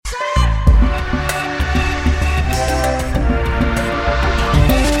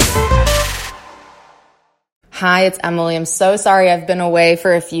Hi, it's Emily. I'm so sorry I've been away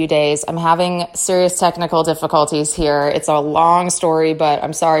for a few days. I'm having serious technical difficulties here. It's a long story, but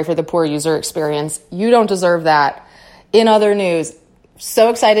I'm sorry for the poor user experience. You don't deserve that. In other news,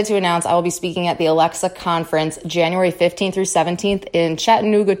 so excited to announce I will be speaking at the Alexa conference January 15th through 17th in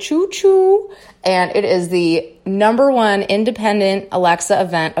Chattanooga, choo-choo. And it is the #1 independent Alexa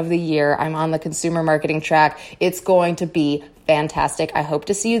event of the year. I'm on the consumer marketing track. It's going to be fantastic. I hope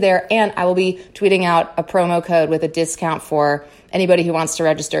to see you there. And I will be tweeting out a promo code with a discount for anybody who wants to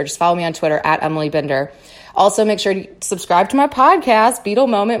register. Just follow me on Twitter at Emily Binder. Also, make sure to subscribe to my podcast, Beetle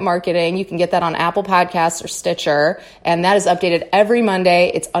Moment Marketing. You can get that on Apple Podcasts or Stitcher. And that is updated every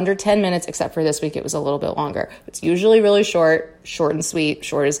Monday. It's under 10 minutes, except for this week. It was a little bit longer. It's usually really short and sweet.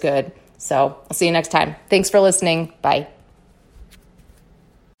 Short is good. So I'll see you next time. Thanks for listening. Bye.